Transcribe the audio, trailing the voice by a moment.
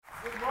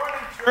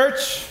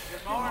Church,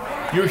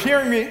 you're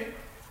hearing me?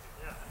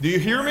 Do you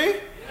hear me?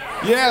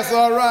 Yes,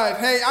 all right.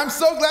 Hey, I'm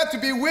so glad to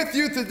be with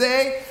you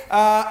today.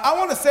 I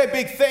want to say a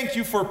big thank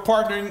you for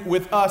partnering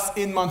with us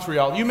in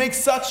Montreal. You make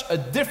such a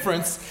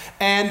difference,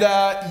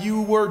 and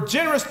you were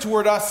generous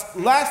toward us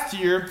last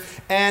year.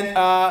 And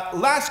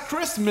last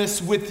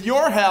Christmas, with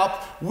your help,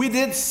 we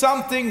did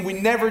something we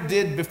never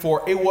did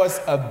before. It was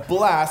a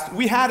blast.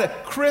 We had a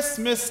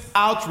Christmas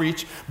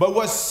outreach, but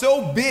was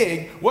so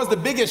big, was the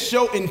biggest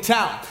show in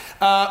town.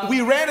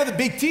 We ran at the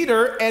big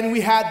theater, and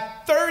we had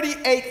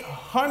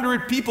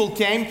 3,800 people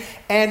came,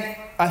 and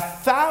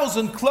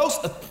 1,000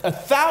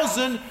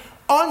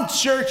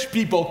 unchurched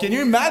people. Can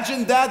you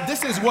imagine that?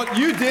 This is what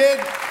you did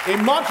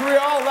in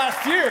Montreal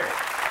last year.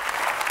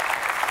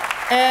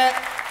 And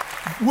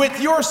with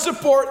your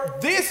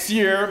support this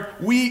year,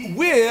 we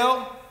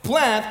will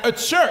plant a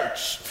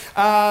church.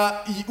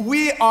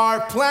 We are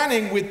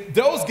planning with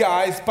those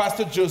guys,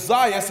 Pastor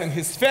Josias and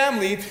his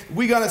family.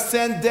 We're going to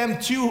send them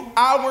 2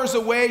 hours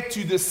away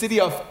to the city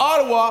of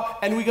Ottawa,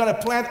 and we're going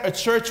to plant a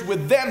church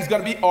with them. It's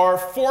going to be our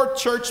 4th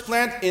church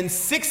plant in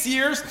 6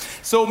 years.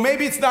 So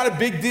maybe it's not a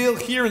big deal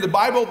here in the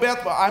Bible Belt,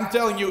 but I'm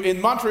telling you, in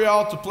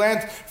Montreal, to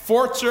plant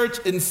 4th church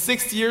in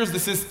 6 years,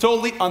 this is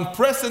totally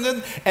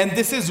unprecedented, and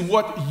this is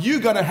what you're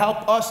going to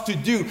help us to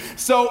do.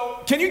 So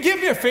can you give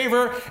me a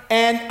favor,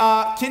 and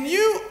can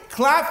you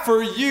clap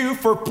for you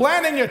for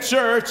planting a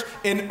church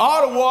in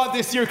Ottawa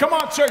this year? Come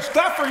on, church,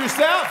 clap for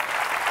yourself.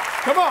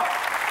 Come on.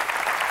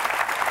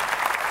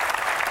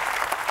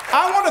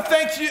 I want to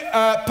thank you,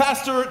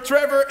 Pastor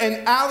Trevor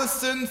and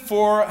Allison,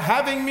 for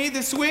having me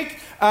this week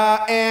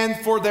and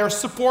for their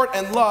support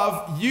and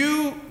love.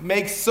 You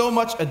make so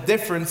much a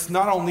difference,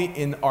 not only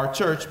in our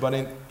church, but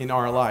in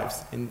our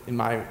lives, in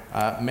my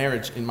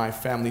marriage, in my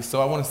family.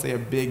 So I want to say a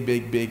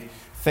big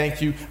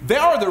thank you. They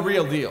are the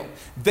real deal.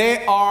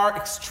 They are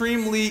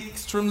extremely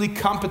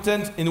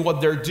competent in what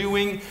they're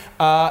doing,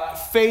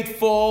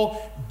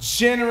 faithful,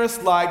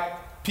 generous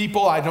like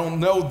people. I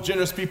don't know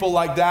generous people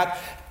like that.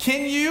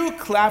 Can you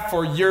clap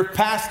for your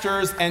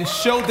pastors and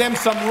show them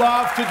some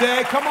love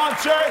today? Come on,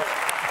 church.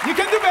 You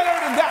can do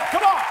better than that.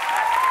 Come on.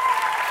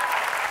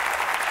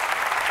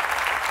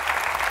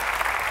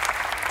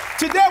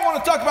 Today I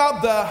want to talk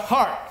about the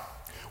heart.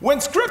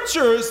 When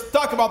scriptures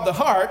talk about the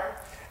heart,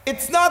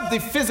 it's not the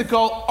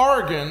physical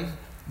organ,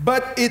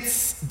 but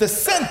it's the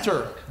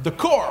center, the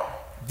core,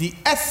 the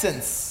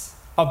essence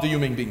of the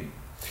human being.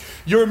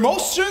 Your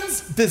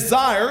emotions,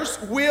 desires,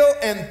 will,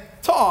 and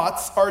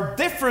thoughts are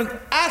different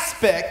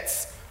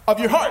aspects of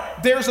your heart.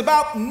 There's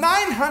about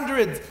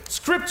 900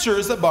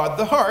 scriptures about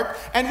the heart,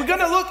 and we're going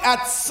to look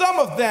at some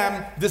of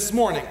them this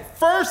morning.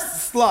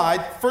 First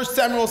slide, 1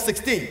 Samuel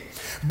 16.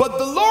 But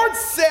the Lord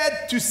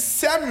said to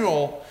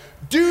Samuel,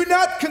 "Do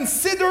not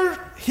consider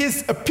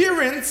his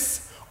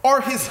appearance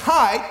or his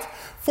height,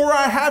 for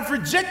I have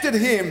rejected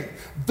him.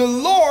 The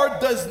Lord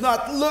does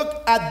not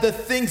look at the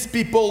things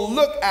people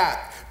look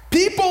at.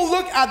 People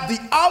look at the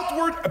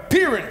outward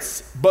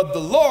appearance, but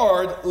the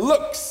Lord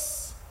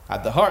looks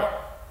at the heart."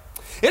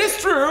 It is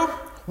true,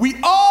 we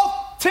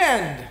all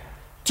tend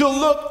to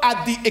look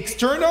at the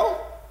external,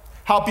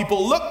 how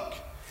people look,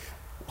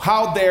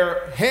 how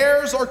their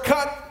hairs are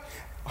cut,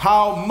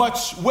 how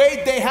much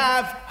weight they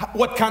have,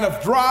 what kind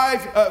of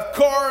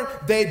car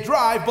they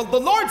drive. But the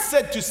Lord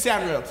said to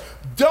Samuel,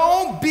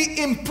 don't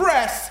be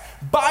impressed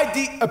by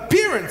the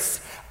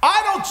appearance.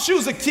 I don't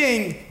choose a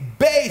king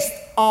based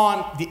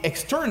on the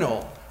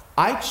external.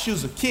 I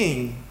choose a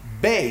king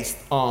based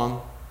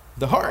on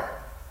the heart.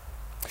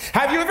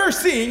 Have you ever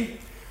seen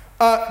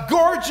a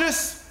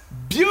gorgeous,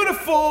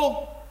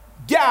 beautiful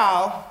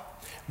gal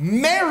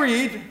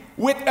married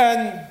with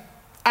an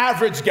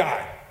average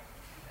guy?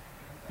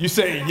 You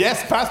say,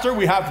 yes, Pastor,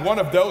 we have one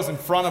of those in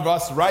front of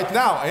us right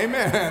now.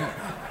 Amen.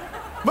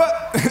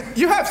 But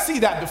you have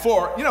seen that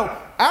before. You know,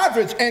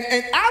 average. And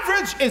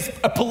average is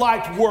a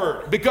polite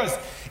word because,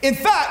 in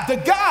fact, the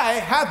guy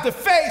had the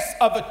face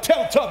of a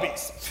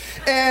Teletubbies.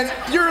 And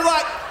you're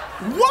like,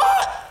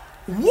 what?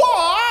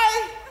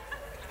 Why?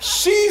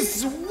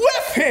 She's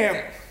with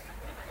him.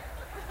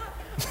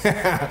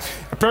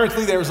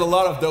 Apparently, there's a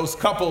lot of those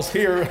couples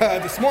here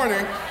this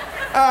morning.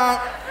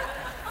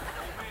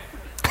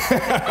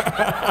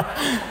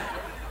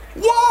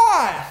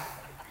 Why?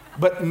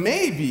 But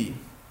maybe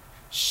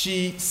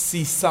she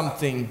sees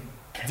something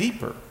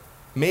deeper.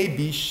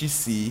 Maybe she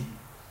sees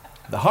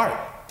the heart.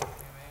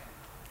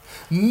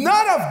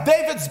 None of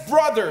David's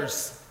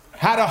brothers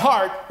had a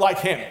heart like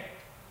him.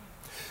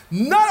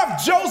 None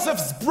of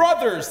Joseph's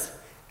brothers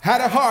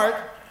had a heart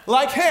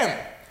like him.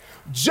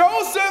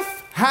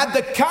 Joseph had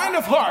the kind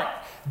of heart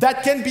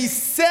that can be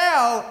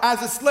sold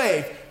as a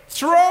slave,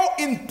 thrown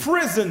in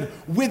prison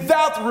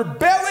without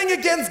rebelling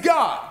against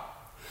God.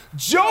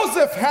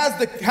 Joseph had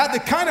the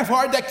kind of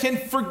heart that can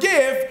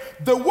forgive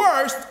the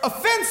worst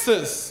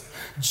offenses.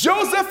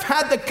 Joseph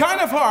had the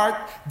kind of heart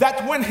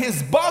that when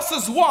his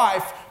boss's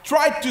wife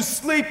tried to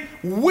sleep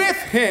with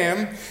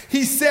him,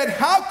 he said,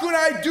 "How could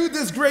I do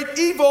this great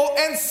evil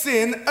and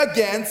sin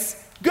against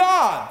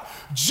God?"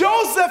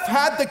 Joseph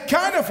had the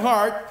kind of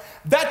heart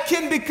that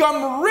can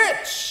become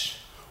rich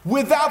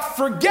without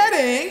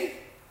forgetting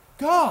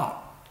God.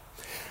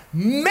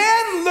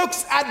 Man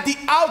looks at the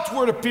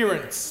outward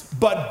appearance,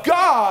 but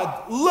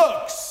God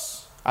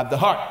looks at the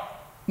heart.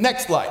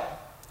 Next slide.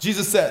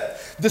 Jesus said,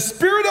 "The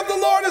Spirit of the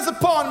Lord is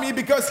upon me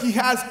because He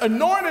has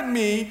anointed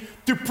me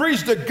to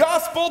preach the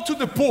gospel to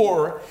the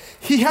poor.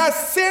 He has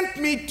sent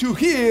me to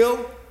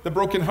heal the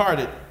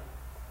brokenhearted."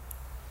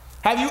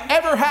 Have you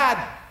ever had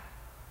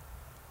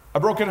a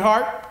broken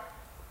heart?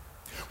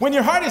 When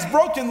your heart is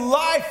broken,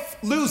 life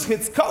loses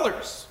its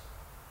colors.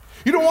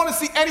 You don't want to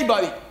see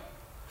anybody.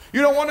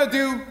 You don't want to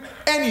do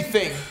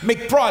anything,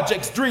 make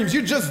projects, dreams.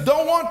 You just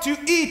don't want to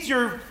eat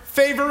your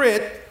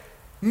favorite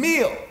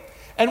meal.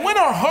 And when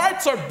our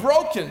hearts are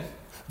broken,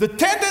 the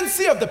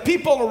tendency of the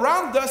people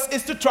around us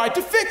is to try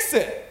to fix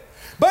it.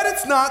 But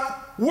it's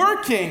not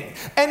working.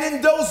 And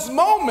in those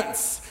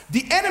moments,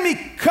 the enemy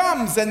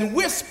comes and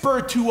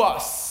whispers to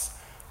us,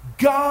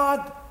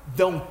 God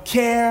don't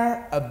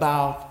care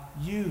about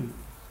you.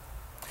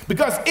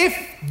 Because if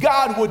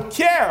God would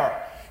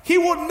care, He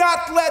would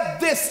not let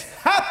this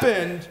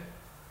happen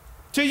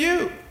to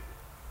you.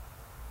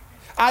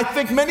 I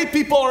think many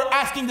people are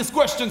asking these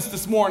questions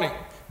this morning.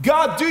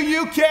 God, do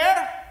you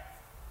care?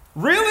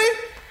 Really?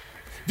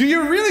 Do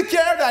you really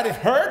care that it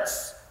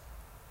hurts?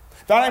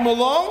 That I'm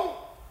alone?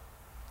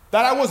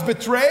 That I was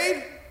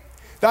betrayed?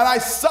 That I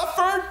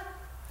suffered?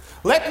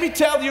 Let me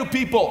tell you,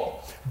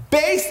 people,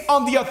 based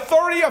on the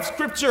authority of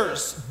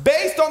scriptures,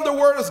 based on the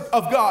word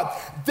of God,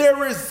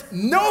 there is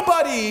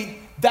nobody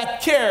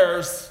that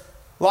cares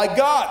like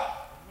God.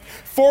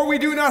 For we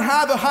do not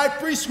have a high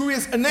priest who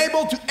is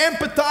unable to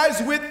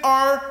empathize with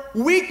our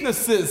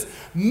weaknesses.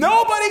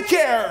 Nobody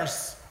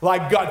cares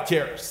like God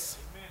cares.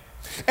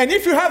 And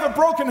if you have a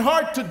broken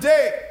heart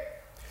today,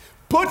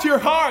 put your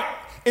heart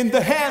in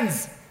the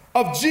hands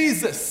of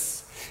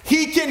Jesus.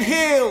 He can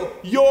heal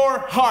your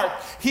heart.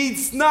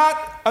 He's not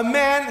a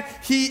man.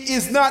 He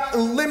is not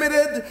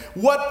limited.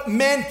 What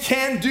man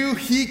can do,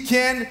 he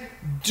can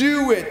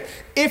do it.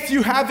 If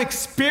you have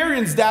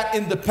experienced that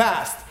in the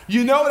past,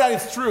 you know that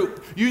it's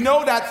true. You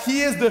know that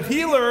He is the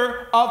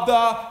healer of the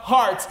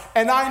hearts.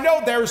 And I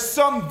know there's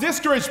some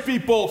discouraged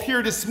people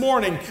here this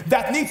morning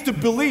that needs to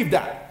believe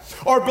that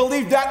or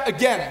believe that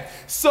again.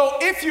 So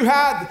if you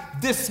had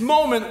this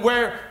moment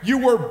where you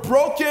were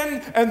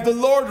broken and the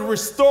Lord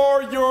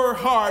restored your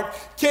heart,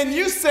 can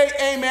you say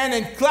amen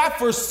and clap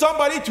for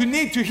somebody to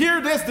need to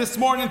hear this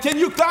morning? Can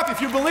you clap if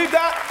you believe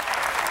that?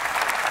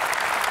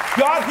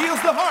 God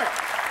heals the heart.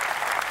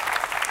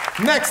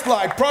 Next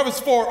slide, Proverbs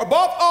 4.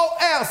 Above all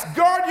else,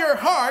 guard your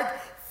heart,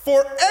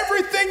 for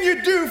everything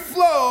you do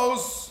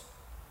flows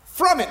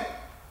from it.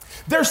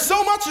 There's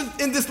so much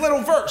in this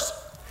little verse.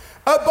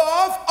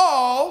 Above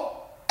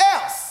all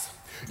else.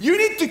 You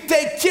need to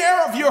take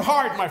care of your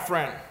heart, my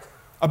friend.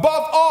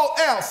 Above all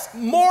else,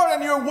 more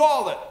than your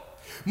wallet,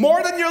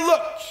 more than your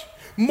look,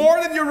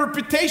 more than your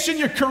reputation,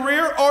 your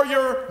career, or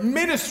your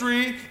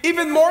ministry,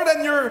 even more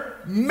than your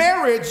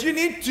marriage, you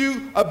need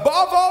to,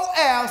 above all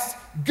else,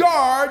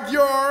 guard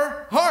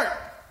your heart.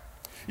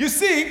 You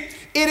see,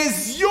 it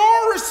is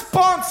your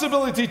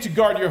responsibility to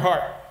guard your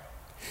heart.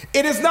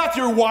 It is not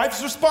your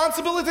wife's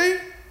responsibility,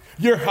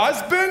 your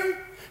husband,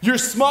 your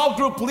small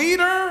group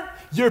leader,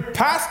 your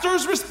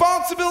pastor's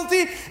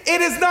responsibility.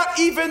 It is not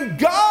even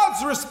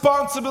God's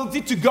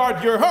responsibility to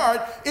guard your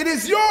heart. It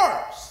is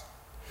yours.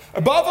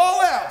 Above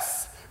all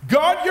else,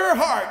 guard your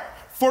heart,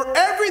 for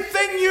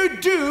everything you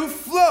do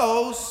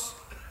flows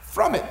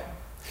from it.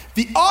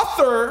 The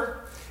author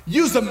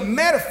used a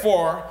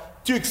metaphor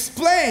to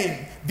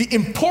explain the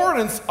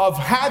importance of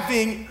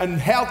having a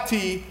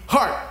healthy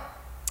heart.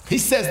 He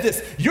says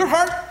this: your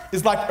heart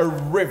is like a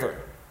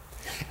river,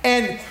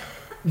 and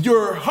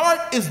your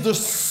heart is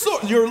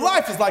the your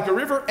life is like a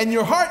river, and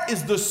your heart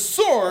is the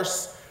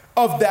source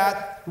of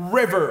that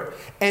river.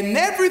 And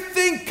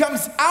everything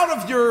comes out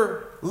of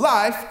your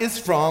life is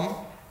from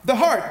the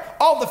heart.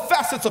 All the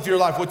facets of your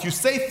life, what you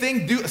say,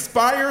 think, do,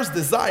 aspires,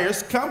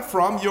 desires, come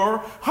from your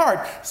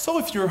heart. So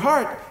if your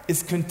heart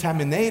is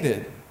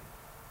contaminated,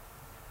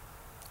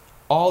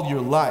 all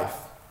your life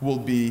will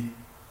be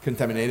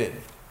contaminated.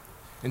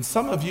 And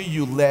some of you,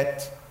 you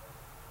let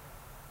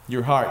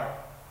your heart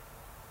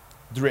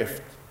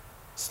drift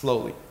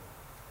slowly.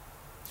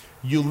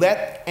 You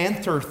let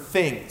enter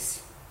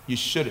things you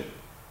shouldn't.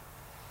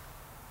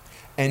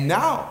 And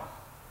now,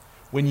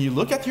 when you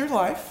look at your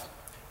life,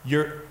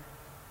 you're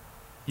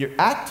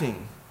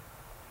acting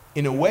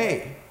in a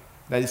way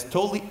that is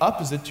totally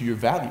opposite to your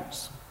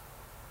values.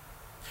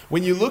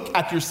 When you look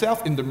at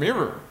yourself in the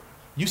mirror,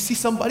 you see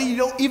somebody you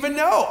don't even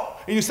know.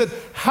 And you said,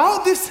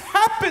 how this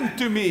happened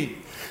to me?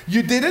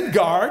 You didn't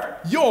guard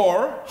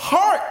your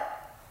heart.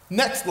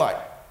 Next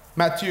slide,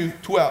 Matthew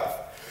 12.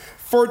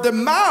 For the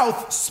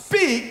mouth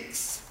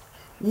speaks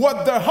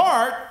what the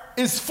heart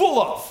is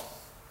full of.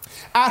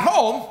 At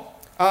home,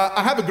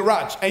 I have a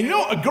garage. And you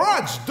know, a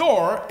garage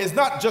door is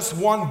not just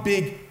one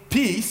big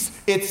piece.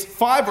 It's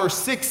 5 or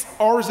 6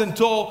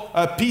 horizontal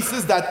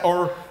pieces that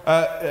are,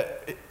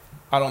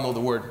 I don't know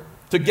the word,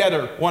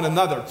 together one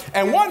another.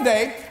 And one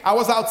day, I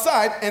was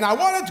outside, and I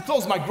wanted to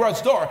close my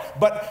garage door,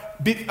 but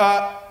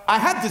I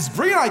had this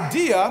brilliant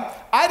idea.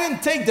 I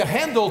didn't take the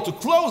handle to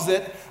close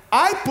it.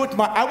 I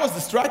was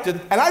distracted,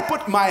 and I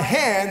put my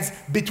hands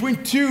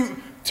between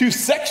two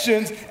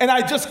sections, and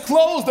I just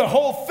closed the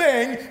whole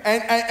thing,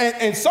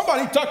 and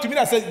somebody talked to me,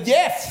 and I said,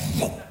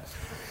 yes.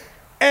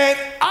 And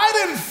I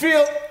didn't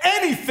feel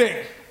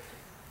anything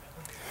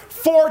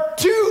for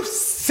 2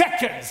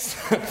 seconds.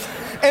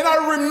 And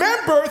I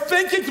remember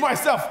thinking to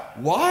myself,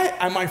 why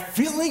am I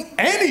feeling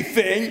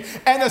anything?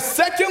 And a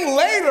second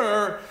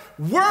later,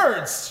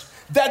 words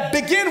that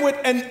begin with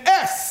an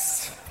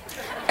S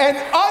and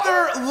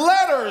other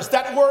letters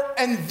that were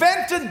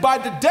invented by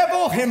the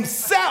devil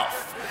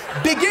himself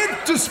begin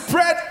to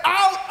spread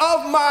out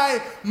of my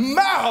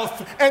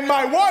mouth. And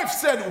my wife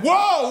said,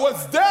 whoa,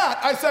 what's that?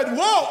 I said,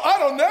 whoa, I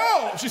don't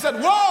know. She said,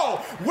 whoa,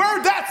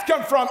 where'd that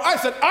come from? I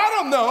said, I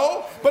don't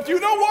know. But you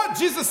know what?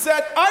 Jesus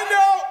said, I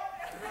know.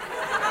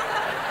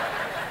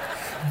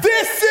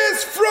 This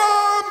is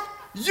from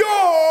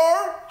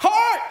your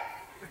heart.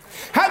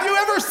 Have you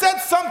ever said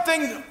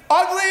something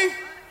ugly,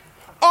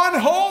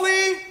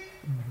 unholy,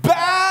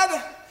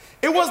 bad?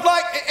 It was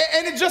like,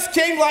 and it just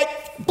came like,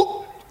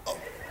 boop.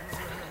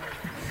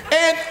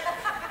 And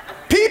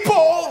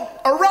people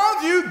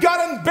around you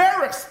got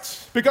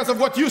embarrassed because of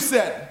what you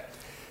said.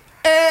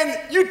 And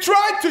you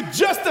tried to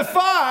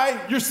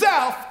justify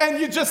yourself, and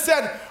you just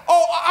said,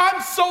 oh,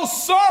 I'm so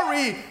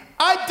sorry,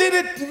 I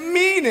didn't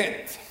mean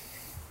it.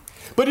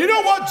 But you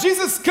know what?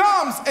 Jesus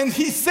comes and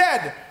he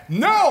said,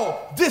 no,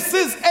 this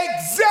is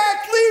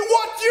exactly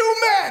what you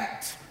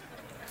meant.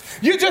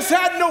 You just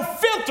had no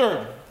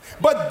filter,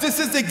 but this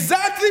is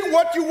exactly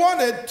what you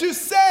wanted to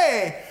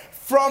say.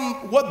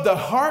 From what the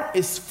heart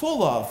is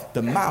full of,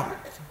 the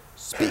mouth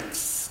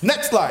speaks.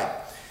 Next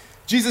slide.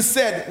 Jesus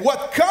said,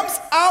 what comes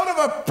out of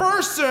a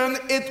person,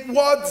 it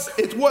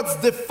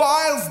what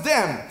defiles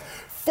them.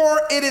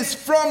 For it is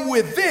from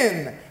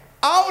within,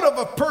 out of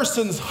a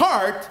person's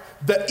heart,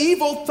 the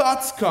evil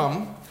thoughts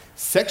come: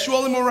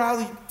 sexual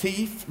immorality,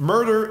 theft,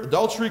 murder,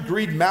 adultery,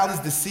 greed, malice,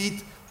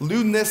 deceit,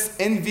 lewdness,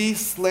 envy,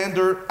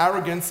 slander,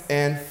 arrogance,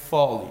 and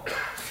folly.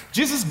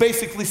 Jesus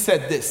basically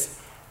said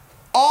this: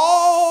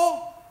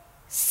 all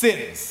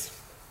sins,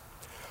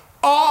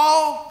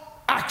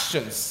 all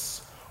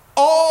actions,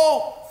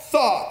 all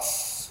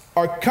thoughts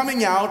are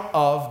coming out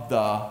of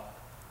the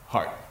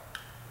heart.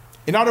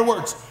 In other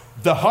words,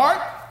 the heart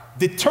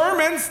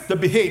determines the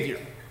behavior.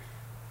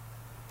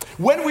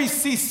 When we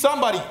see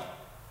somebody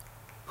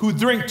who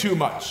drinks too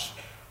much,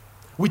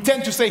 we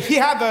tend to say, he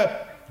had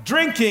a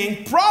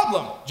drinking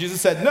problem.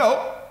 Jesus said,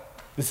 no,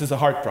 this is a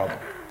heart problem.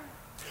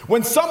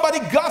 When somebody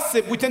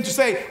gossips, we tend to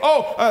say,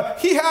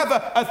 he have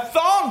a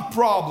thumb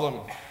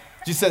problem.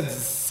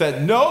 Jesus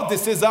said, no,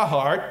 this is a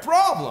heart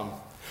problem.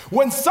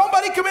 When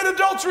somebody commit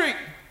adultery,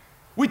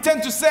 we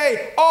tend to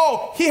say,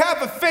 he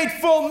have a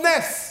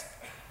faithfulness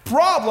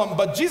problem.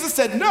 But Jesus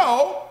said,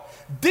 no,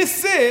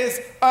 this is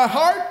a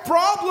heart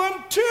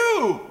problem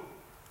too.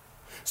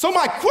 So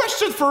my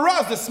question for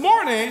us this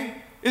morning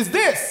is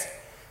this: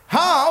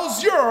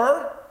 how's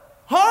your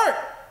heart?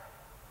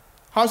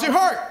 How's your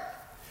heart?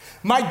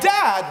 My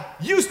dad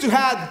used to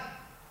have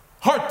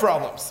heart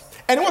problems.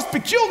 And it was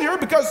peculiar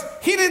because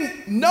he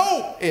didn't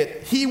know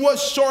it. He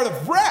was short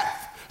of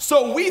breath.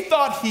 So we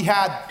thought he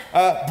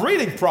had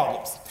breathing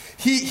problems.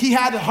 He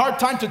had a hard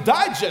time to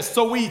digest,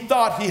 so we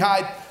thought he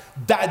had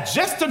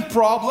digestion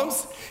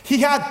problems. He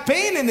had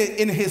pain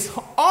in his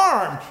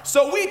arm,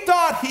 so we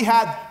thought he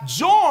had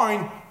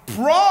joint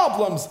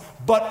problems.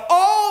 But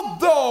all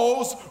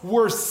those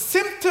were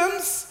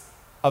symptoms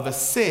of a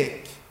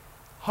sick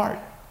heart.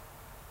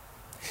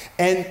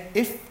 And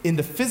if in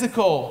the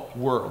physical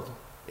world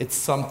it's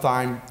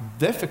sometimes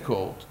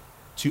difficult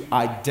to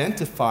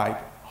identify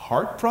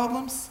heart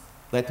problems,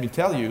 let me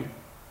tell you,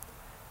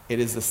 it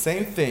is the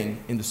same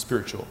thing in the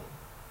spiritual.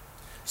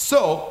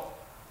 So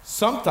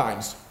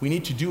sometimes we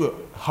need to do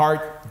a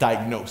heart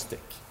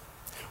diagnostic.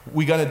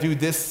 We're going to do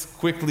this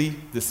quickly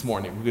this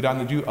morning. We're going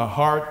to do a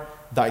heart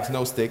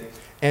diagnostic,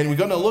 and we're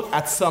going to look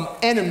at some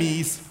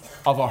enemies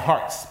of our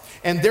hearts.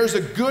 And there's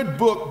a good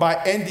book by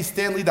Andy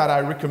Stanley that I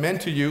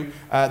recommend to you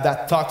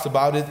that talks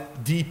about it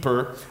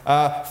deeper.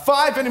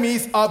 5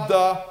 enemies of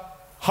the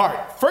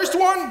heart. First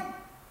one,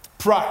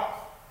 pride,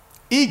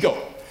 ego.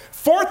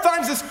 4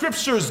 times in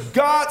scriptures,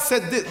 God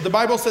said this, the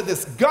Bible said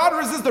this: God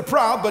resists the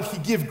proud, but he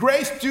gives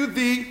grace to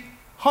the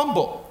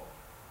humble.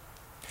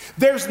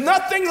 There's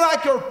nothing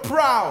like our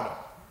pride,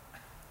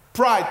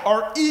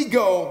 our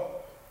ego,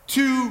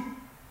 to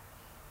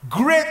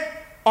grip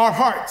our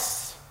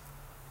hearts.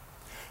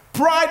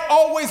 Pride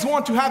always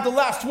wants to have the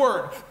last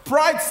word.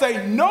 Pride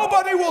say,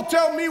 nobody will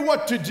tell me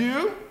what to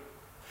do.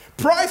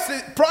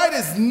 Pride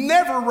is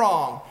never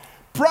wrong.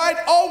 Pride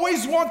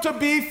always wants to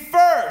be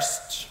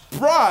first.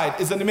 Pride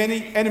is an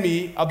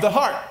enemy of the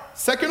heart.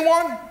 Second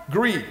one,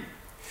 greed.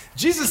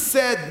 Jesus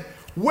said,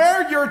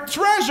 where your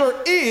treasure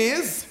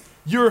is,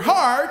 your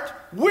heart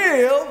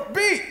will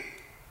be.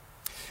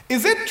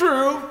 Is it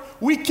true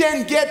we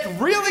can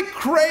get really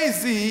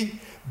crazy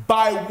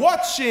by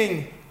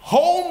watching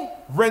home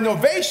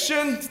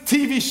renovation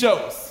TV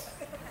shows.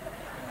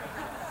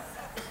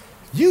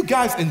 You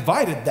guys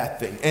invited that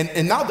thing,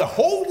 and now the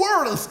whole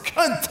world is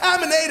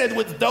contaminated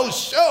with those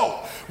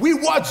shows. We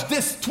watch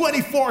this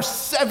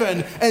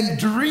 24/7 and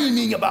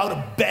dreaming about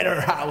a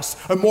better house,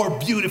 a more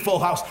beautiful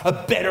house, a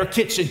better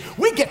kitchen.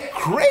 We get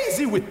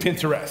crazy with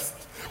Pinterest.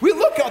 We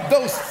look at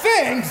those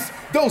things,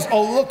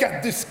 look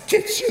at this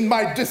kitchen,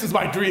 this is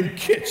my dream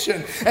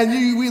kitchen. And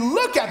we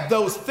look at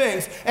those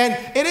things, and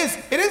it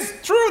is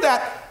true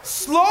that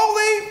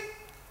slowly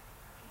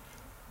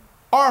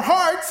our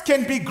hearts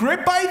can be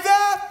gripped by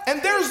that,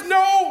 and there's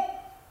no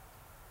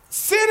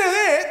sin in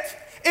it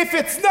if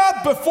it's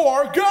not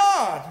before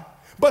God.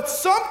 But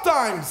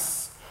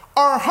sometimes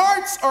our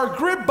hearts are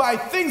gripped by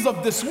things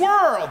of this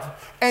world,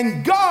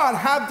 and God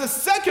had the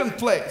second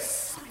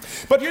place.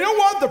 But you know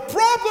what? The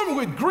problem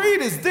with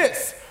greed is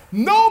this.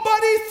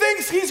 Nobody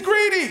thinks he's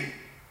greedy.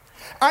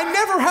 I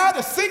never had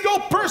a single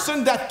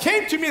person that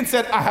came to me and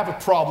said, I have a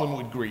problem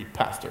with greed,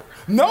 Pastor.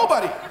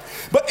 Nobody.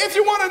 But if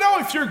you want to know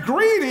if you're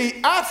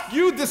greedy, ask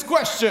you this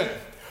question.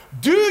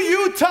 Do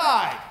you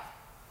tithe?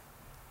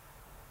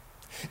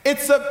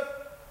 It's a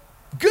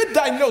good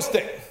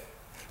diagnostic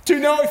to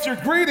know if you're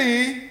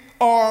greedy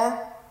or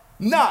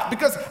not.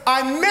 Because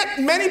I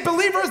met many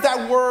believers that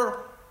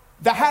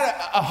had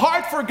a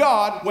heart for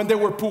God when they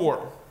were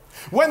poor.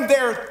 When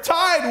their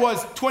tithe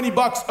was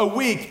 $20 a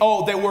week,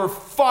 they were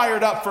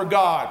fired up for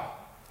God.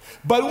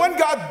 But when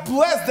God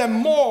blessed them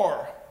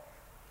more,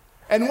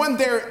 and when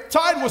their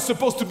tithe was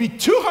supposed to be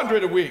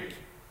 $200 a week,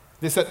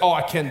 they said,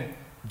 I can't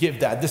give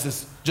that. This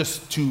is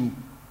just too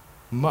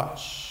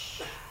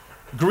much.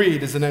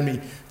 Greed is an enemy.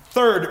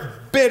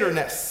 Third,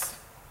 bitterness.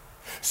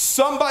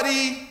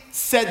 Somebody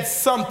said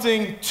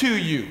something to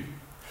you.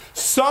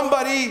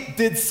 Somebody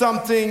did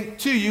something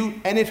to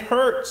you, and it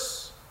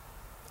hurts.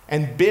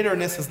 And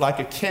bitterness is like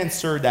a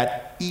cancer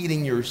that's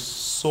eating your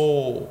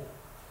soul.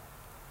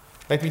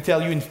 Let me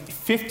tell you, in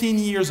 15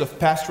 years of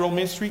pastoral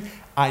ministry,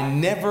 I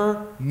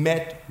never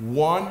met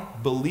one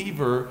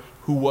believer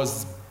who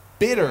was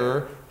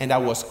bitter and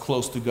that was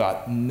close to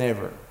God.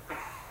 Never.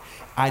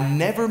 I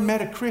never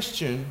met a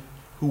Christian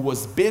who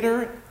was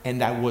bitter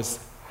and that was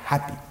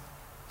happy.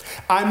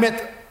 I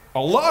met a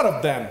lot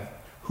of them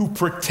who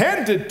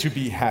pretended to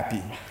be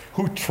happy,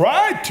 who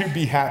tried to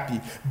be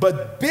happy,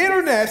 but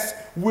bitterness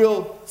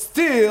will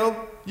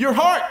steal your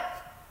heart.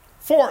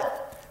 Fourth,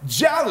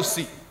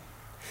 jealousy.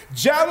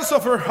 Jealous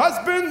of her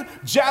husband,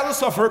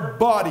 jealous of her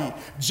body,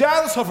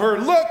 jealous of her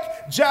look,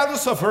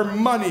 jealous of her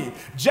money,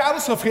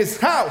 jealous of his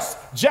house,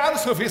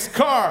 jealous of his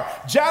car,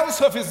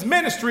 jealous of his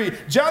ministry,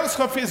 jealous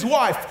of his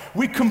wife.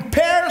 We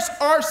compare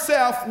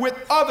ourselves with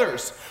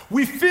others.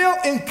 We feel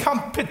in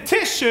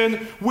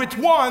competition with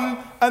one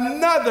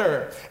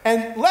another.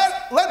 And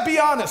let's be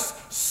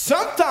honest,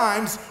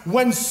 sometimes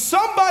when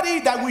somebody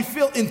that we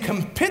feel in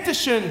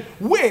competition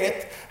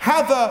with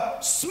have a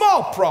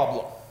small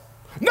problem,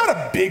 not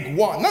a big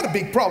one, not a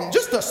big problem,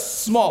 just a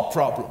small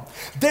problem,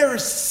 there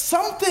is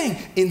something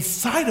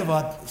inside of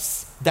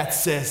us that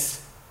says,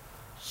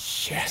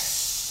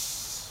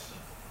 yes.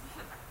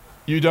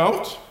 You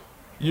don't?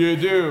 You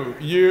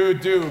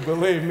do,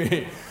 believe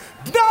me.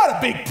 Not a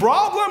big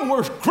problem,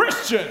 we're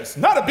Christians.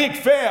 Not a big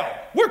fail,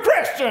 we're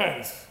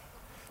Christians.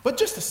 But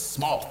just a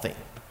small thing.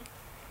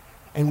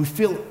 And we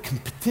feel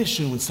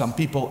competition with some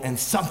people, and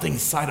something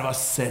inside of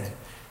us said,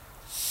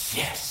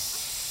 yes.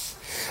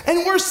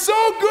 And we're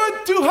so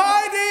good to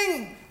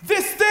hiding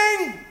this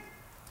thing.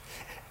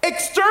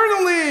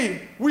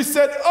 Externally, we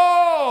said,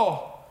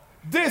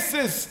 this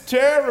is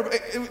terrible.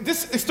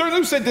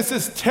 Externally, we said, this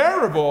is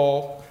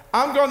terrible.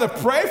 I'm going to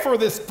pray for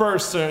this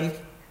person.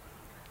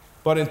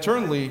 But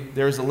internally,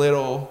 there's a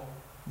little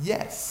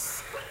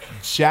yes.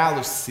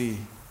 Jealousy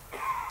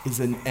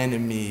is an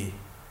enemy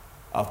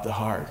of the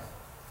heart.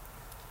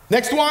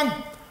 Next one,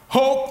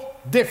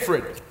 hope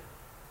different.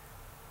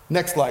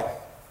 Next slide.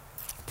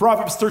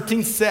 Proverbs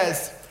 13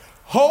 says,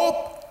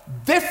 hope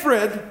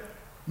different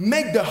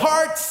make the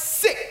heart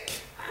sick,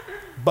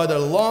 but a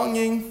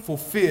longing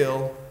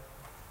fulfilled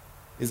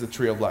is a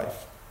tree of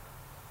life.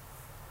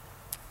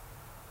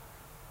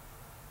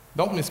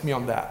 Don't miss me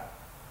on that,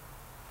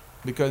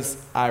 because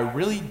I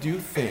really do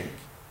think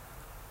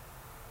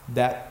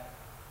that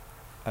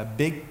a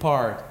big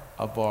part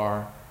of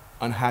our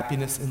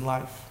unhappiness in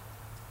life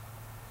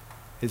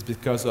is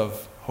because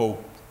of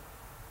hope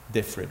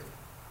different.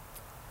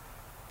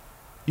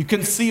 You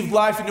conceived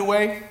life in a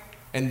way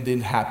and it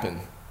didn't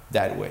happen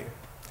that way.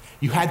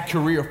 You had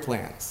career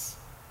plans.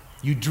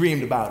 You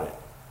dreamed about it.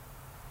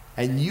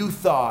 And you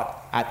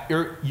thought at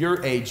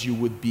your age you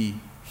would be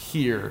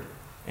here,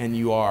 and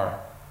you are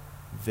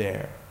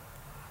there.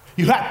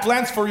 You had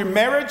plans for your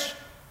marriage.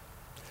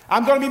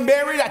 I'm going to be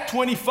married at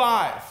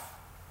 25,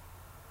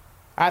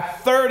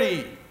 at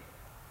 30,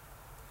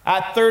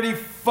 at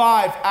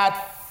 35, at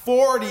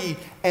 40,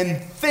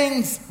 and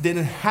things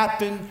didn't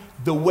happen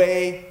the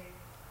way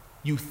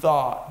you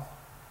thought.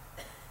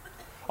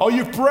 Oh,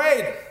 you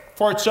prayed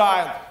for a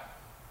child.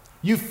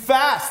 You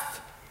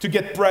fast to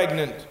get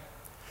pregnant.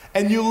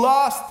 and you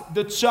lost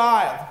the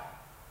child,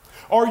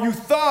 or you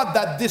thought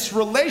that this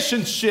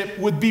relationship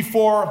would be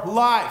for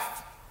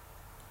life,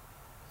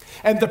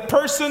 and the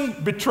person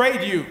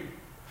betrayed you,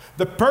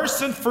 the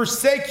person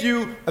forsake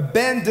you,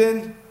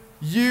 abandoned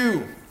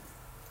you.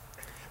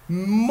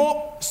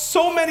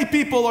 So many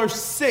people are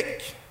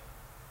sick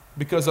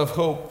because of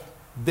hope,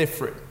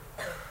 different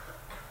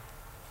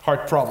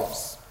heart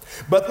problems.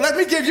 But let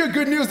me give you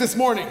good news this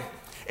morning.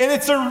 And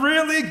it's a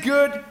really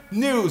good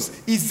news.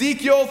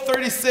 Ezekiel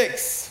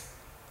 36.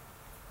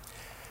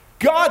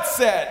 God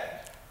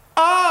said,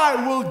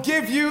 I will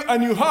give you a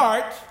new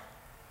heart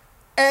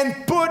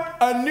and put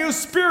a new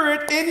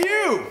spirit in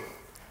you.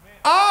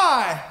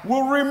 I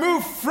will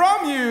remove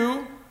from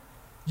you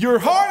your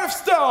heart of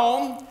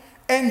stone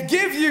and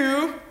give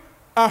you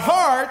a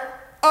heart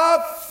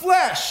of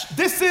flesh.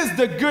 This is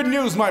the good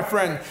news, my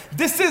friend.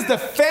 This is the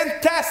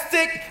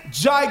fantastic,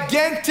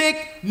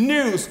 gigantic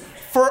news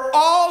for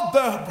all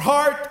the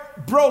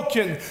heart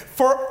broken,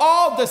 for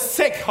all the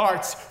sick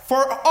hearts,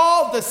 for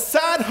all the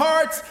sad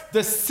hearts,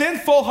 the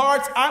sinful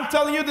hearts. I'm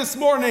telling you this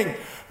morning,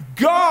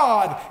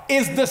 God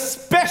is the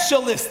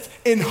specialist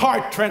in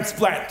heart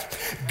transplant.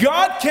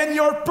 God can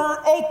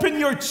open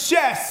your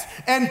chest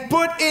and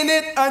put in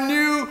it a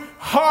new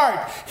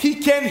heart. He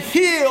can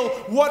heal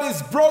what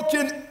is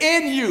broken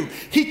in you.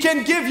 He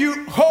can give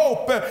you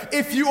hope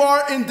if you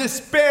are in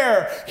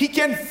despair. He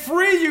can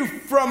free you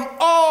from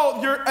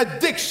all your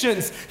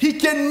addictions. He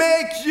can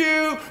make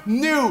you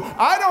new.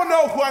 I don't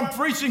know who I'm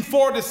preaching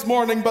for this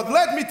morning, but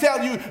let me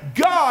tell you,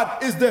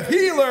 God is the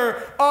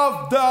healer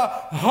of the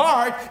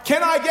heart.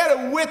 Can I get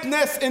a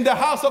witness in the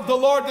house of the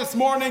Lord this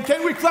morning?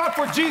 Can we clap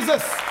for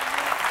Jesus?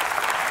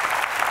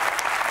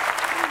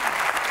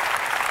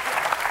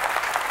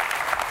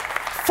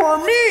 For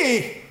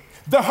me,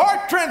 the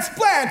heart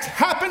transplant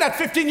happened at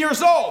 15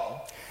 years old.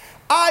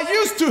 I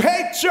used to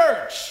hate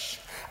church.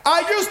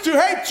 I used to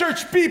hate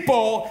church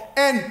people,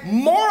 and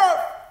more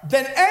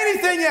than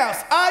anything else,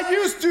 I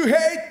used to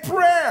hate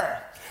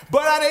prayer.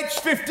 But at age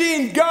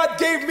 15, God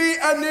gave me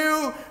a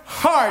new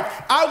heart.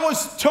 I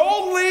was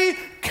totally,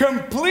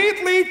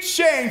 completely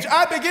changed.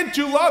 I began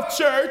to love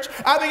church.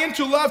 I began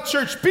to love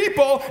church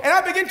people, and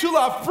I began to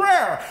love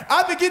prayer.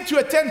 I began to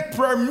attend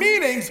prayer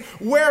meetings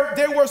where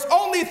there was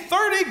only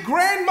 30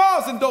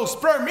 grandmas in those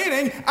prayer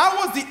meetings. I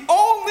was the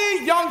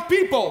only young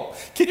people.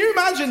 Can you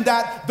imagine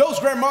that? Those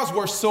grandmas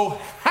were so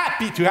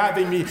happy to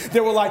having me.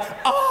 They were like,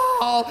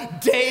 oh,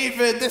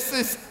 David, this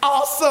is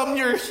awesome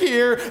you're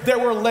here. They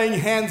were laying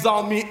hands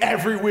on me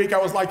every week. I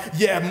was like,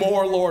 yeah,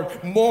 more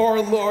Lord, more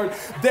Lord.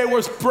 They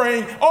was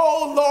praying,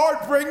 oh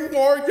Lord, bring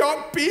more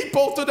young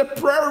people to the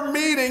prayer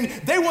meeting.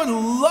 They were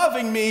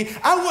loving me.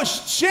 I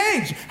was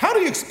changed. How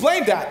do you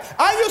explain that?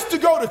 I used to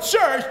go to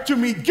church to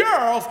meet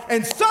girls,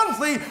 and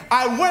suddenly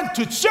I went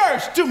to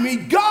church to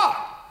meet God.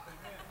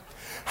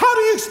 How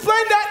do you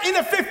explain that in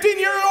a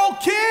 15-year-old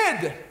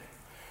kid?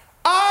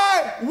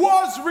 I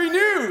was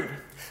renewed.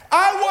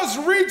 I was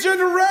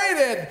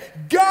regenerated.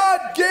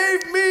 God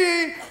gave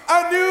me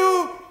a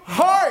new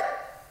heart.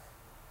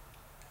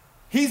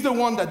 He's the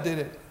one that did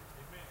it.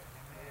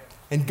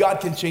 And God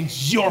can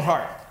change your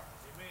heart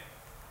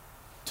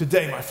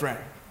today, my friend.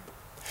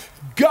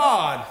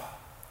 God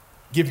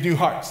gives new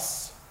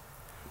hearts.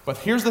 But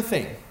here's the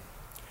thing.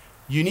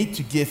 You need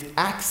to give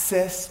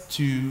access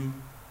to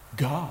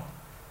God.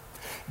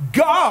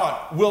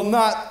 God will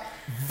not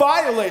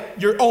violate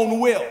your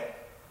own will.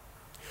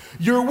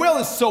 Your will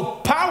is so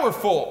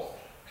powerful.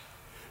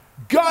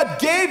 God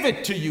gave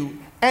it to you,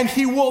 and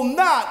He will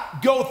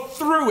not go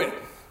through it,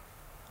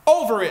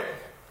 over it.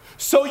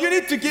 So you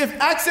need to give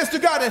access to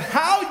God. And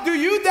how do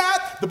you do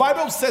that? The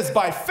Bible says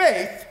by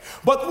faith.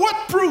 But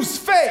what proves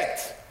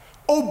faith?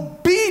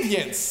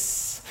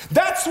 Obedience.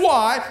 That's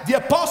why the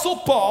Apostle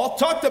Paul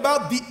talked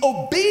about the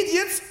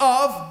obedience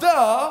of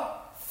the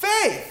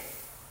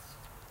faith.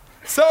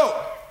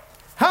 So,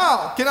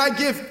 how can I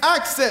give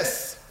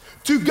access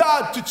to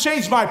God to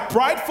change my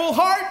prideful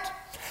heart?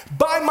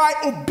 By my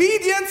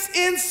obedience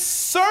in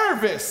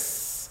service.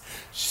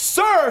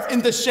 Serve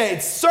in the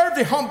shade, serve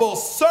the humble,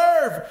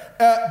 serve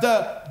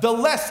the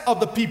less of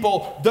the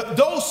people,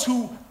 those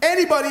who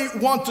anybody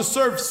want to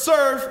serve,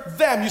 serve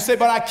them. You say,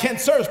 but I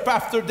can't serve,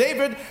 Pastor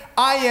David.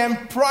 I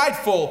am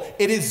prideful.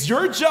 It is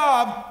your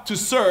job to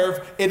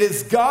serve. It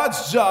is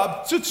God's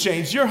job to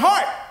change your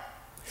heart.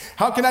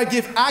 How can I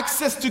give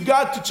access to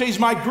God to change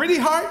my greedy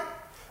heart?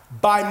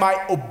 By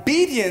my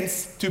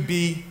obedience to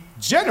be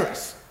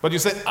generous. But you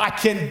said, I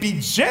can be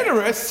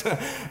generous.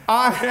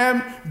 I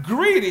am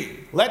greedy.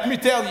 Let me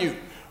tell you,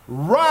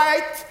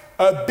 write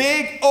a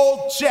big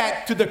old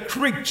check to the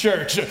Creek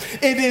Church.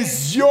 It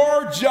is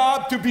your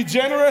job to be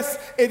generous.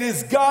 It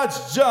is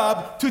God's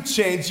job to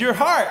change your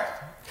heart.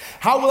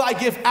 How will I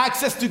give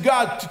access to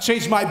God to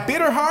change my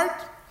bitter heart?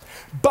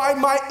 By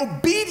my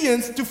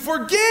obedience to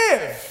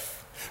forgive.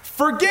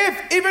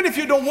 Forgive even if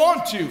you don't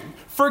want to.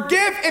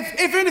 Forgive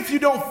even if you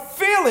don't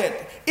feel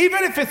it.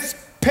 Even if it's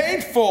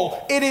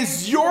painful, it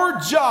is your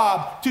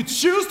job to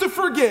choose to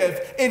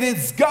forgive. It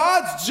is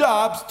God's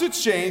job to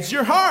change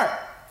your heart.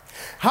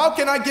 How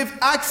can I give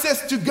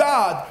access to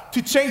God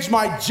to change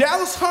my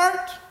jealous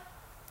heart?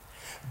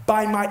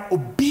 By my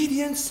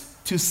obedience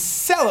to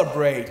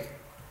celebrate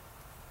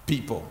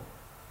people.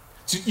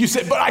 So you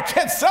say, but I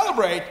can't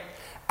celebrate.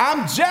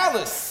 I'm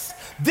jealous.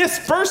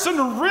 This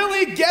person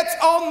really gets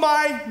on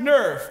my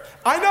nerve.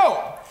 I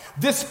know.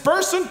 This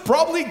person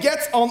probably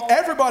gets on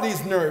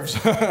everybody's nerves.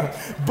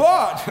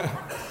 But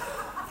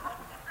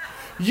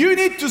you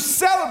need to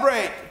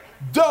celebrate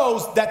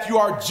those that you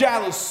are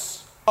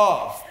jealous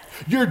of.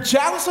 You're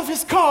jealous of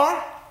his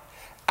car?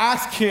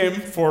 Ask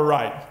him for a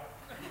ride.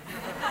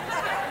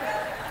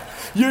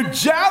 You're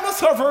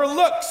jealous of her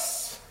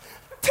looks?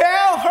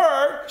 Tell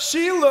her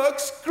she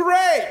looks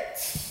great.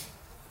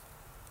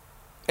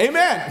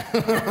 Amen.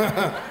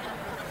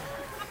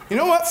 You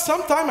know what?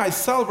 Sometimes I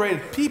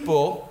celebrated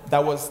people that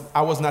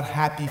I was not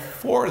happy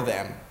for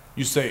them.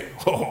 You say,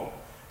 oh,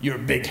 you're a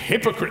big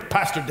hypocrite,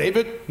 Pastor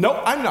David. No,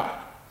 I'm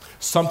not.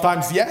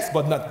 Sometimes yes,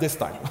 but not this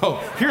time. Oh,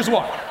 here's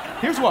why.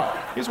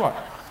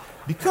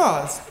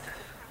 Because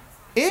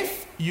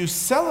if you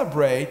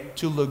celebrate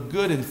to look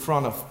good in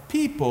front of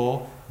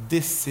people,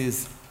 this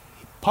is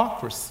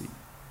hypocrisy.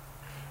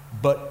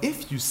 But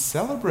if you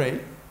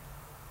celebrate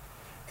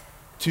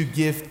to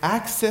give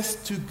access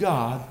to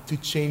God to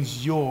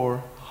change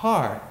your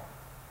heart,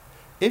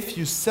 if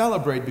you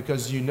celebrate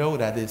because you know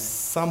that there's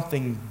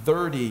something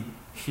dirty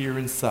here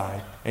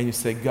inside, and you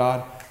say,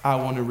 God, I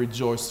want to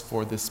rejoice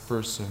for this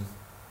person.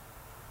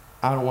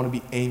 I don't want to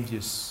be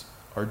envious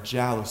or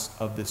jealous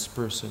of this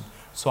person,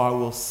 so I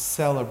will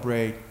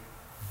celebrate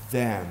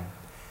them.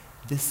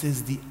 This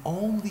is the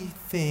only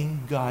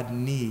thing God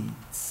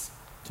needs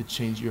to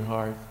change your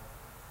heart.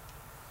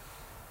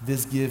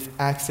 This gives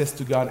access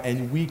to God,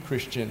 and we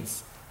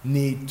Christians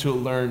need to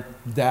learn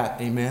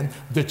that, amen?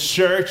 The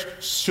church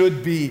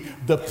should be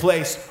the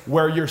place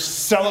where you're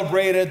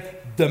celebrated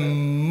the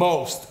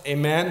most,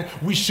 amen?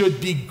 We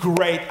should be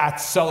great at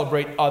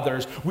celebrate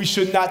others. We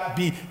should not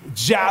be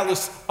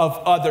jealous of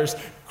others.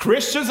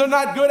 Christians are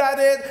not good at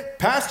it.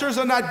 Pastors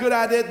are not good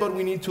at it, but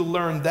we need to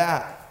learn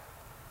that.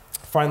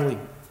 Finally,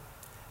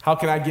 how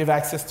can I give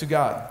access to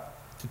God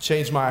to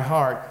change my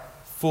heart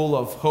full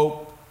of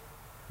hope,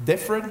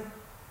 different?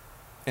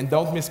 And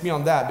don't miss me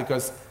on that,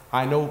 because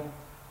I know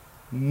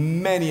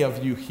many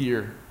of you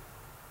here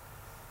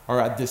are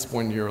at this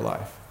point in your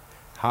life.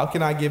 How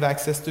can I give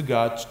access to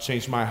God to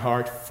change my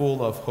heart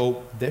full of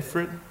hope,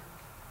 different?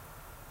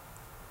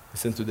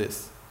 Listen to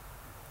this.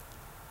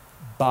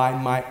 By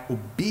my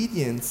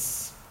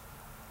obedience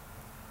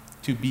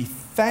to be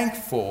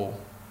thankful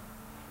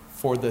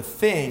for the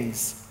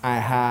things I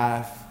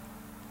have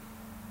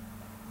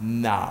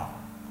now.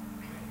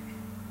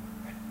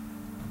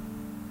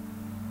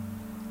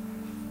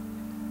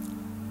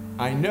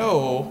 I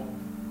know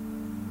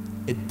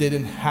it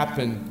didn't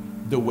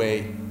happen the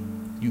way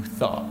you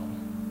thought.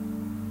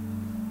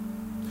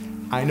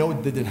 I know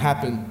it didn't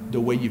happen the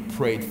way you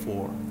prayed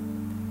for.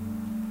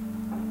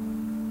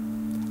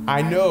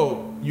 I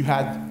know you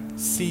had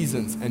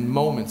seasons and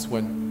moments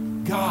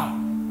when, God,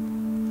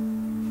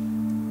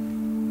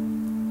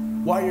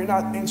 why you're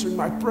not answering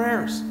my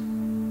prayers?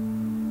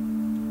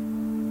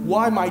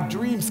 Why my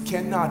dreams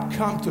cannot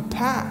come to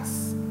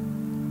pass?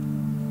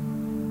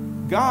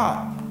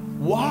 God,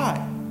 why?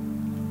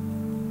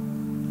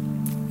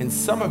 And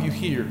some of you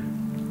here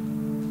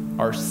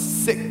are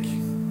sick.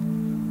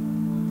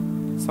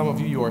 Some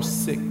of you are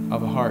sick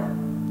of a heart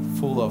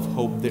full of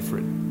hope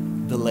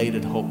different,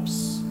 delayed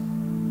hopes.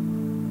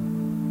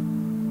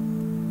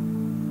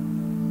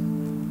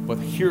 But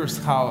here's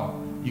how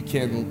you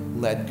can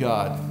let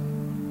God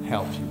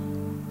help you.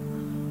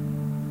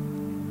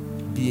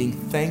 Being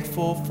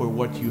thankful for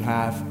what you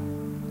have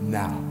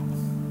now.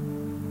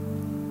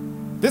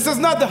 This is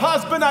not the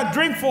husband I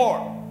dream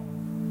for.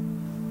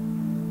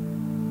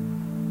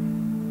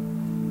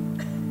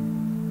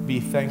 Be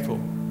thankful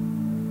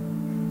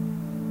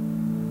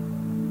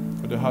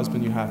for the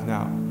husband you have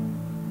now.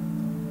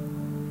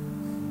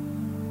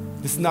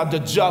 This is not the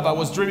job I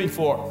was dreaming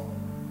for.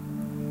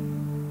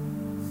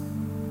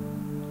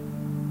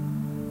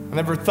 I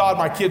never thought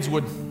my kids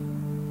would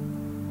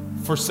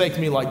forsake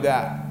me like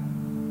that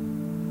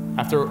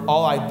after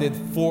all I did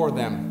for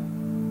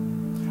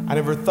them. I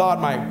never thought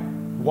my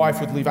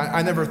wife would leave.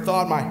 I never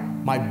thought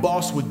my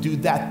boss would do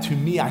that to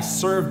me. I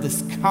served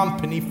this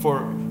company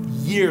for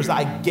years.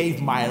 I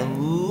gave my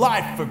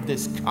life for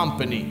this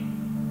company.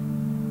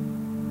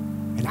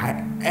 And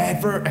I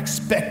ever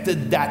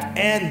expected that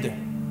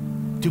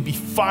end to be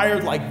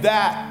fired like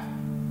that.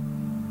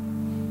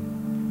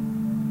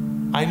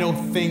 I know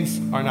things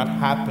are not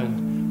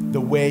happening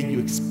the way you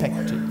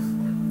expected.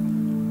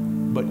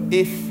 But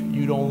if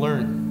you don't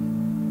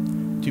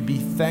learn to be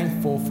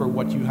thankful for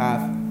what you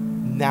have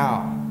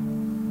now,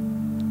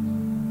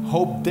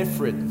 hope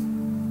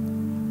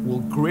different will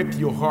grip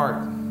your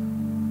heart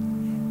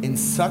in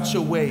such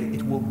a way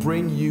it will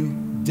bring you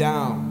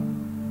down.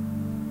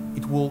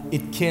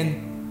 It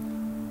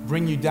can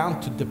bring you down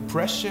to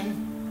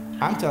depression.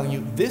 I'm telling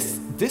you, this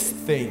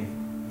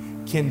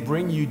thing can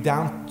bring you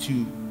down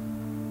to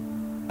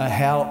a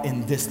hell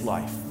in this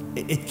life.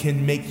 it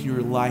can make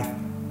your life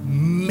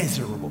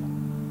miserable.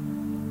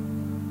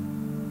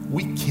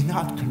 We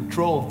cannot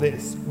control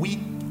this. We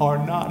are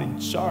not in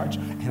charge.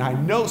 And I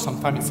know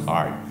sometimes it's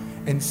hard.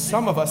 And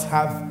some of us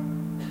have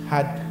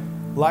had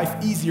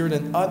life easier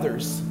than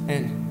others.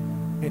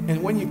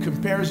 And when you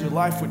compare your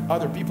life with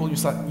other people, you're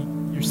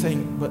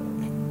saying, but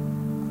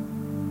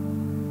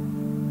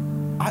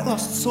I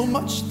lost so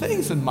much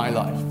things in my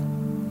life.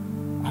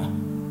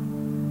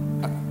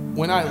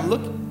 When I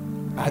look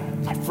at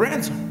my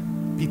friends,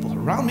 people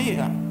around me,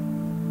 I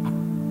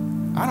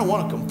don't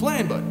want to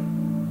complain, but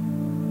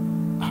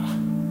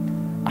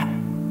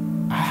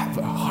I have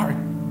a hard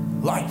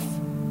life.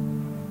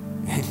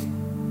 And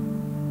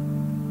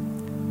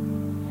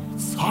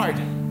it's hard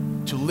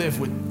to live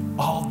with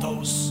all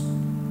those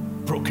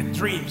broken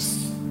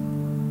dreams.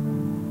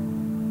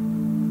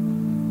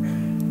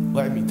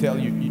 Let me tell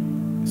you,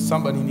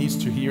 somebody needs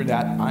to hear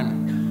that.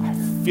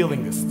 I'm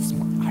feeling this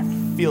morning. I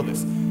feel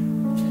this.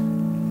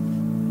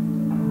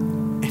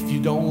 If you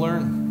don't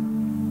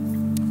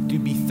learn to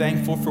be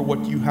thankful for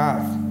what you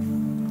have,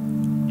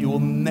 you will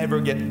never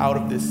get out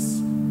of this.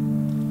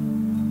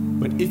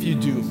 But if you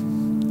do,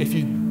 if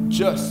you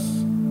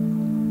just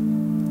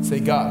say,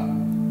 God,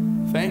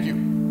 thank you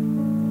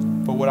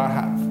for what I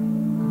have.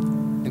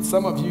 And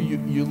some of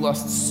you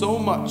lost so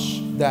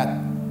much that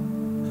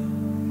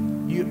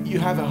you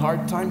have a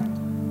hard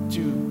time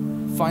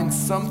to find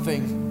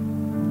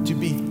something to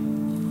be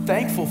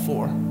thankful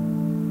for.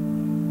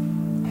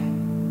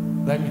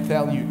 Let me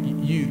tell you,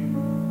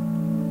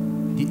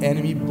 the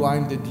enemy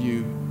blinded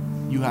you.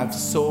 You have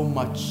so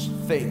much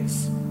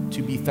things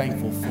to be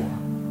thankful for.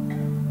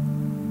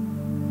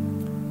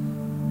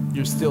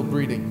 You're still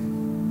breathing.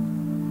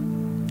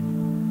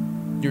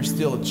 You're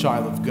still a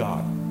child of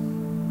God.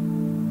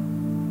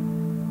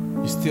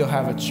 You still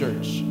have a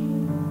church,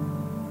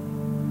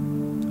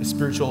 a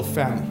spiritual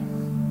family,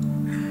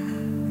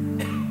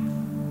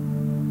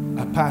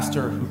 a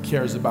pastor who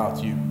cares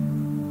about you.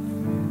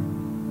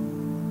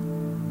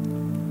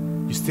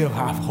 You still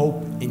have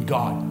hope in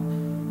God.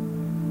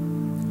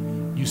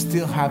 You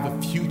still have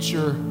a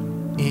future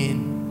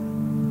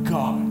in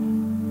God.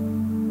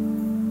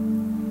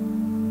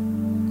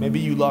 Maybe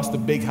you lost a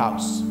big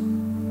house,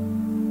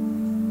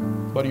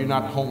 but you're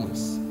not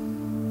homeless.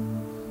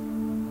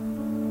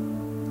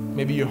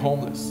 Maybe you're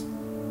homeless,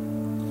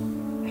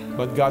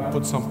 but God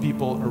put some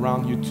people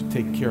around you to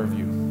take care of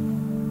you.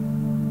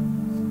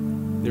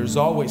 There's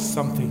always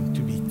something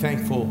to be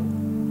thankful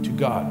to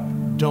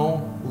God.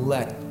 Don't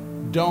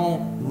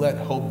let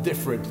hope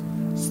different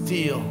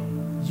steal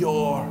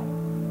your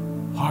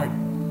heart.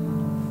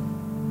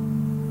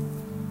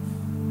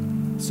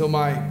 So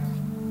my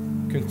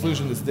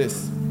conclusion is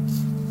this.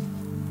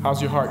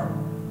 How's your heart?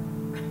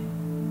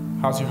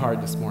 How's your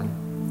heart this morning?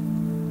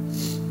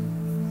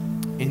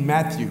 In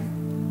Matthew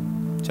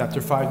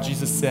chapter 5,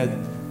 Jesus said,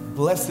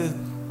 "Blessed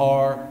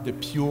are the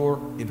pure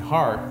in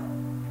heart,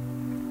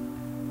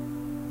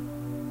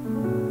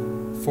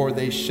 for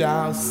they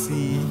shall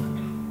see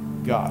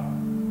God."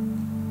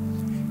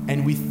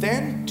 And we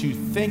tend to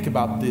think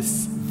about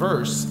this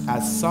verse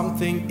as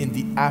something in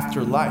the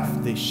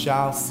afterlife. They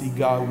shall see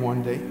God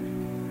one day.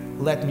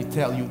 Let me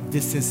tell you,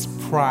 this is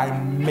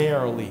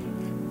primarily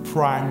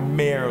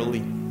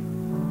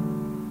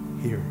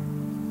here.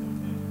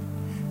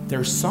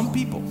 There's some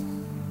people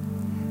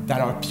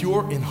that are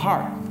pure in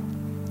heart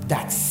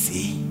that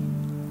see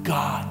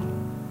God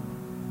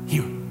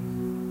here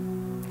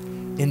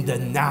in the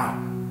now.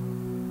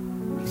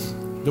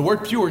 The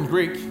word pure in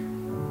Greek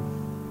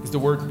is the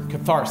word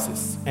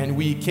catharsis, and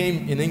we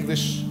came in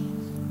English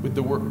with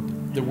the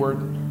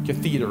word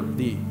catheter,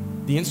 the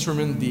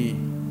instrument the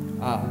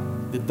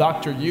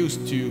doctor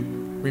used to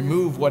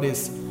remove what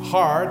is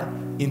hard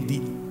in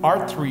the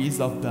arteries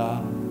of the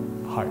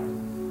heart.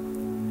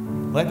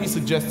 Let me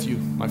suggest to you,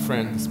 my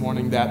friend, this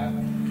morning that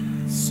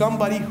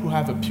somebody who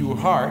have a pure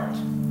heart,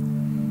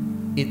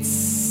 it's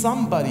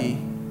somebody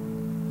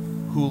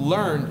who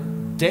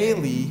learned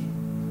daily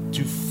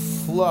to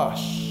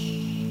flush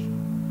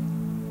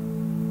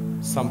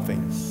some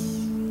things.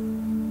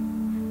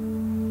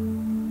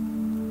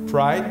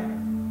 Pride.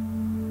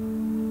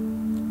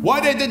 Why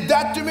they did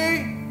that to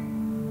me?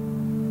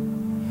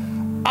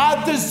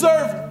 I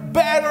deserve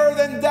better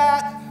than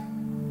that.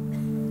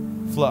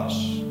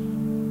 Flush.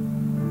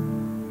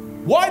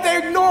 Why they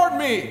ignored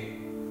me?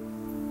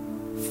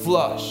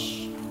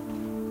 Flush.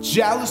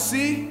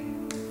 Jealousy?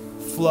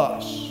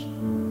 Flush.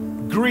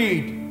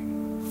 Greed?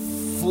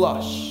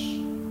 Flush.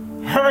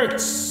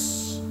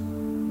 Hurts?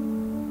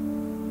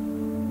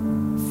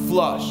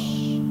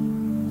 Flush.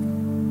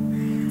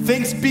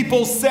 Things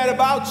people said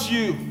about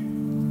you?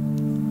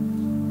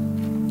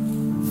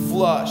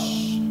 Flush.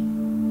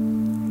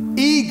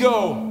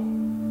 Ego?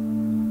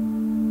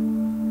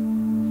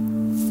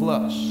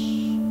 Flush.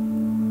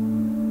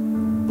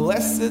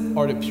 Blessed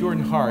are the pure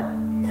in heart,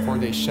 for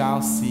they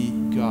shall see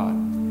God.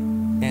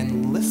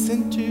 And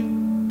listen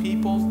to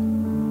people,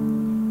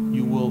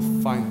 you will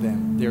find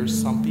them. There's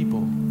some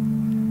people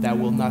that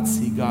will not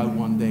see God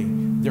one day.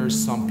 There are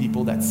some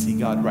people that see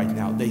God right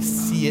now. They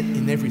see it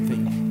in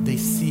everything. They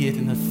see it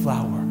in a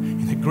flower,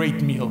 in a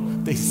great meal.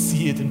 They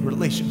see it in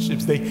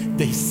relationships.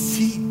 They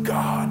see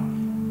God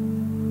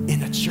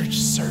in a church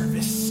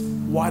service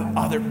while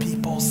other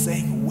people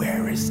saying,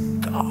 where is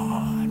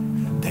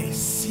God? They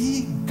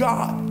see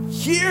God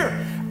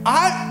here.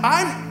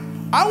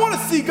 I want to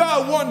see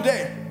God one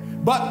day,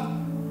 but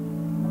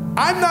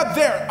I'm not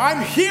there.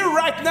 I'm here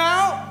right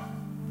now.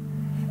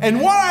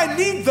 And what I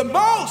need the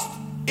most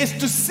is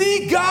to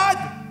see God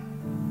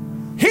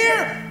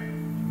here.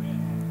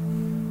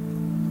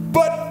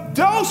 But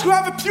those who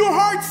have a pure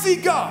heart see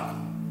God.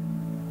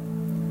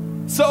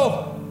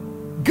 So,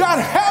 God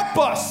help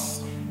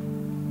us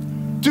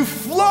to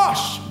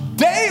flush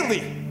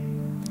daily,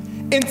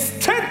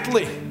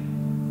 instantly.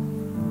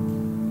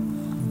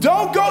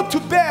 Don't go to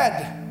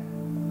bed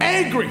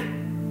angry.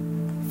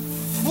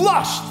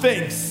 Flush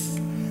things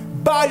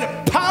by the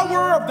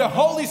power of the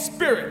Holy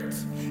Spirit.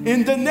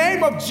 In the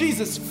name of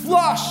Jesus,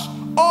 flush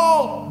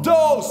all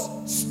those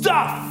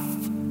stuff.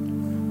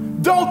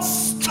 Don't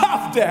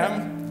stuff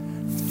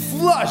them,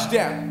 flush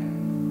them.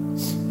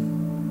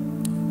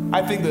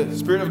 I think the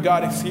Spirit of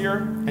God is here,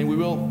 and we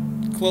will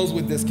close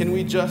with this. Can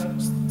we just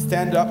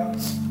stand up?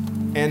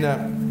 And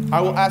I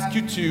will ask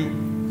you to,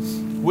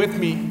 with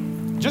me,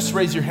 just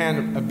raise your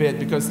hand a bit,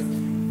 because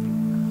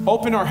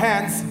open our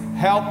hands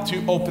help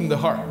to open the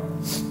heart.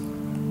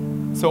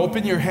 So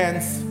open your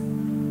hands,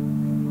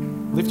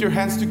 lift your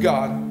hands to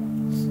God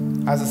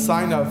as a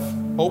sign of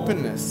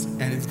openness,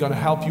 and it's going to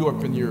help you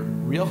open your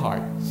real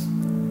heart.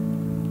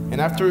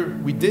 And after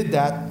we did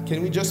that,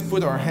 can we just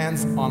put our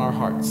hands on our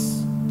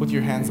hearts? Put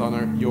your hands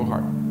on your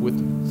heart with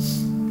me.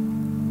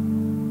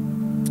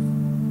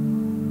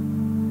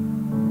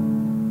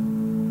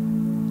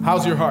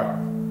 How's your heart?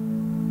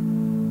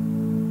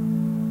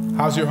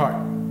 How's your heart?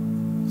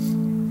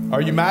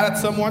 Are you mad at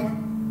someone?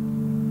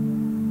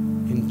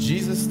 In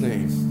Jesus'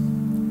 name,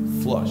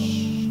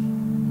 flush.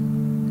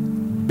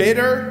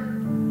 Bitter,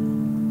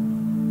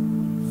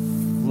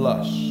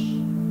 flush.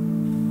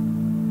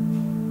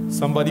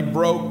 Somebody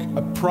broke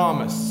a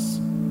promise,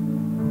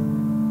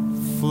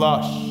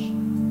 flush.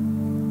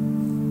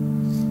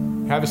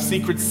 Have a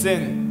secret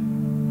sin,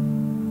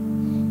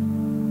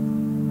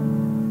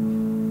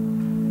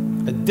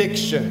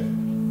 addiction,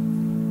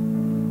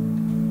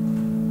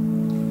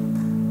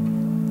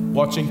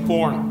 watching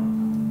porn,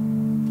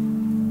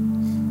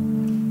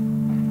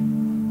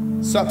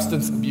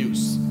 substance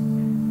abuse,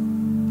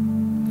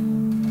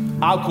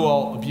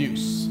 alcohol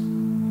abuse,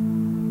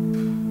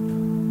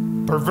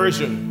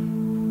 perversion,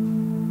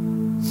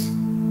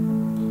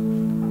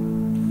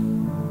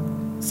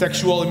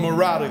 sexual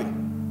immorality.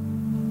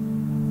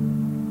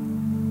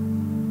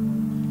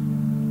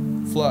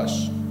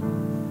 Flush.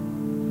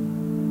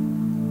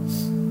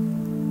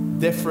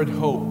 Different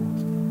hope.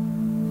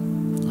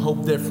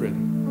 Hope different.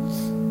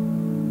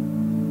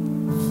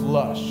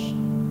 Flush.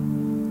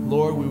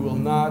 Lord, we will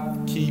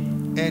not keep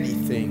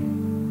anything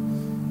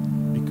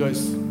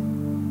because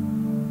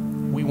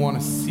we want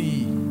to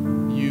see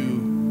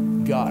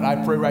you, God. I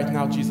pray right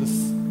now,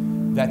 Jesus,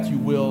 that you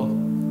will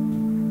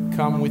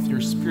come with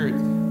your Spirit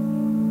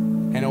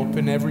and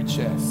open every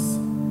chest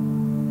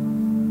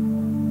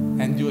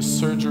and do a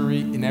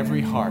surgery in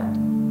every heart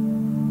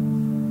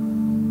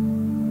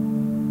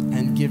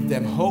and give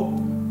them hope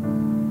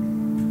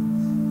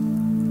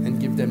and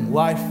give them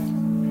life,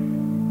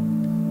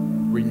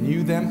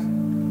 renew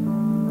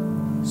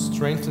them,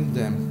 strengthen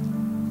them.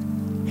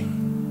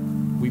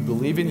 We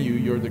believe in you.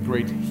 You're the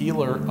great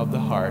healer of the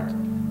heart.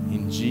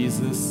 In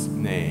Jesus'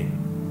 name,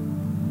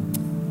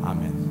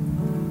 amen.